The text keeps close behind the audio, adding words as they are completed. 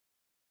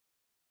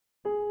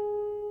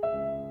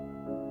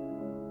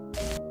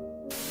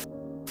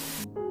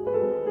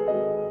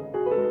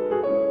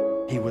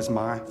He was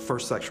my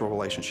first sexual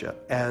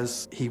relationship,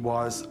 as he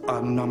was a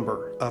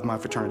number of my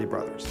fraternity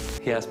brothers.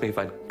 He asked me if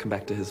I'd come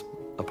back to his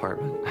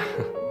apartment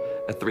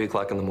at 3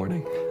 o'clock in the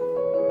morning.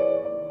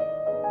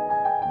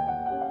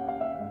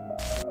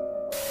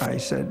 I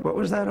said, what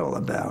was that all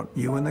about?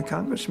 You and the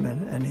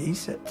congressman? And he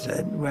said,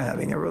 we're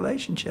having a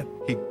relationship.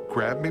 He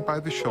grabbed me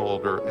by the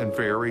shoulder and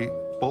very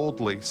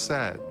boldly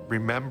said,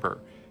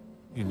 remember,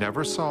 you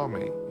never saw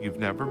me. You've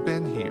never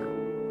been here.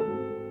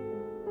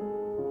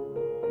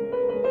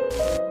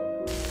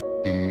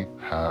 He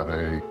had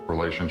a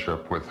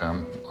relationship with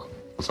him,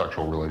 a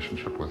sexual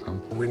relationship with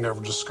him. We never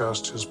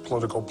discussed his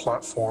political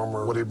platform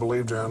or what he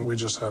believed in. We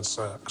just had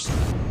sex.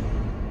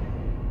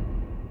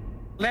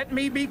 Let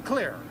me be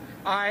clear.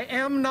 I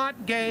am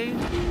not gay.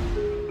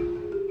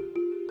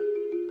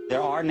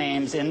 There are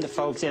names in the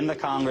folks in the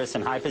Congress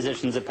and high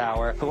positions of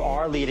power who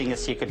are leading a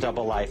secret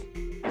double life.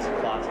 He's a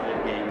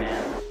closeted gay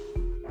man.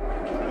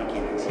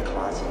 He's a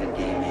closeted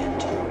gay man,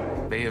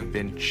 too. They have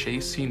been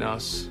chasing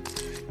us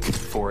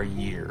for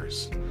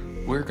years.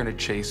 We're going to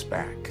chase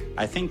back.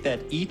 I think that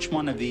each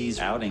one of these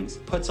outings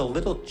puts a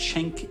little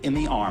chink in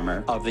the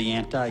armor of the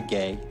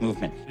anti-gay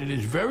movement. It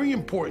is very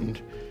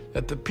important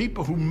that the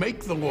people who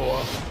make the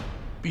law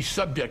be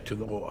subject to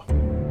the law.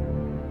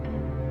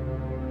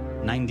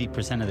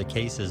 90% of the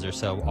cases or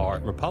so are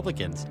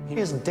Republicans. He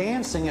is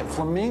dancing at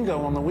Flamingo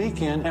on the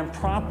weekend and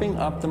propping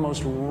up the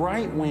most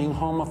right-wing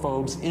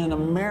homophobes in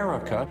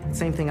America.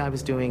 Same thing I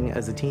was doing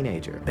as a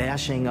teenager,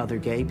 bashing other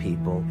gay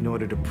people in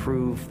order to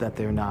prove that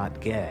they're not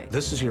gay.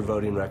 This is your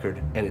voting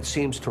record, and it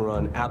seems to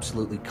run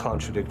absolutely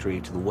contradictory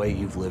to the way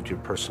you've lived your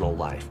personal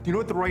life. You know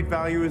what the right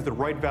value is? The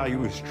right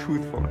value is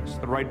truthfulness.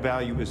 The right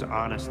value is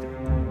honesty.